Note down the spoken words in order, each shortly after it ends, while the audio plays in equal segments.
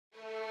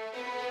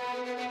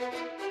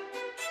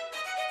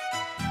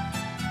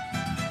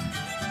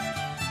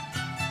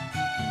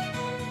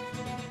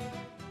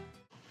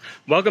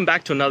Welcome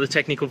back to another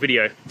technical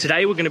video.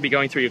 Today we're going to be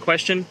going through your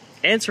question,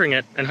 answering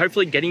it, and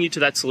hopefully getting you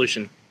to that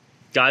solution.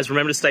 Guys,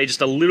 remember to stay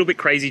just a little bit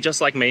crazy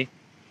just like me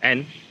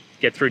and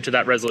get through to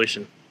that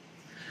resolution.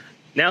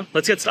 Now,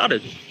 let's get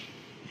started.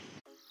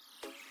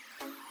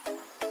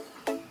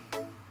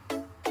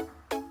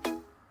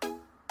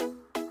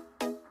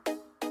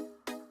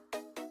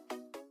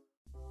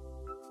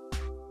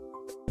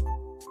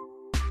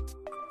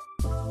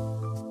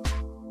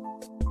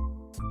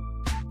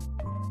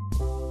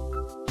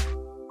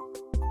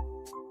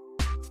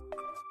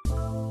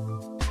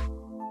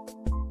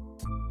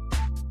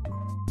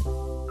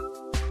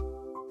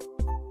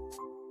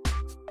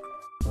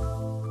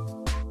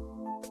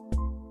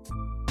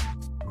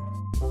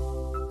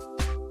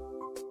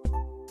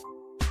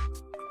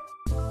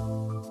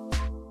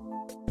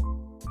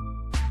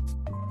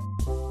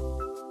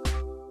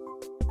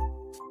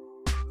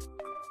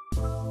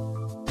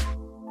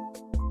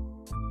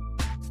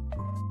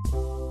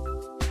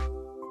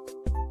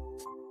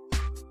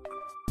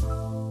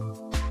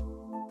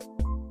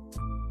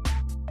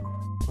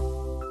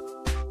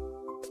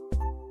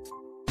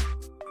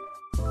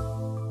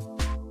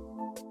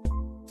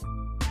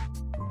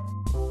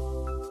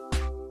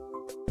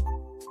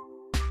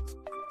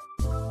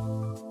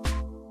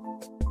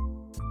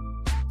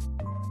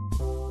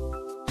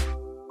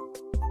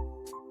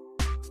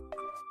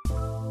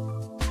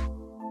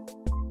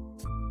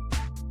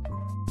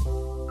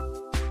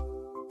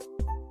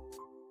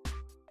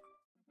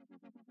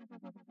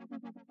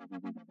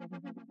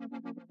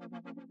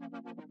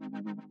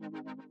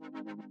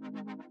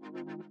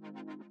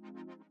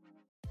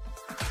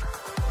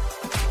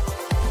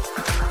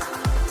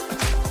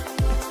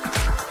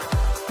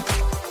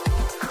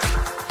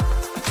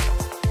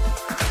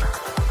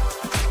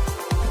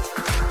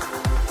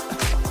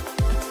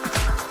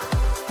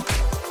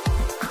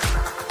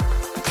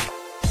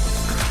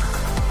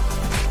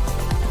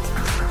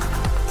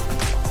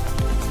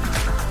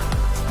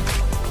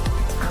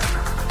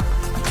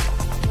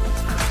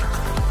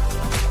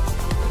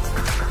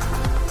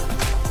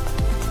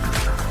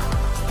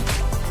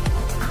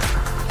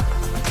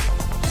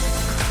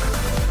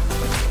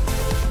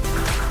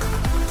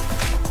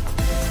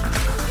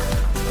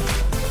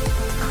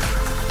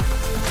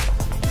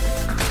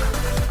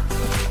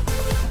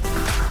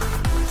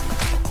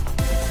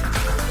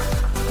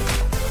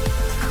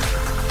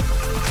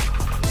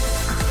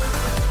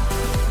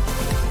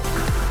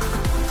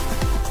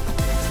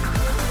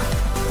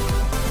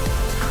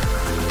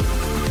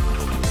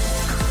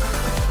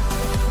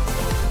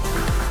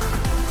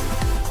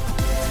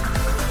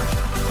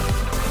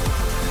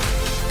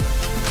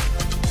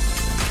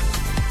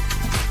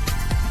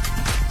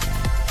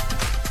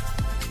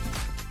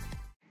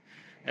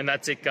 And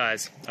that's it,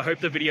 guys. I hope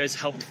the videos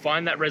helped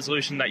find that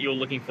resolution that you're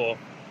looking for.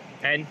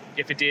 And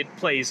if it did,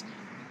 please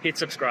hit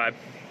subscribe.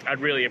 I'd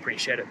really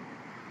appreciate it.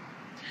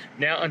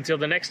 Now, until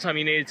the next time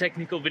you need a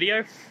technical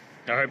video,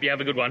 I hope you have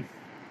a good one.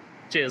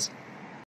 Cheers.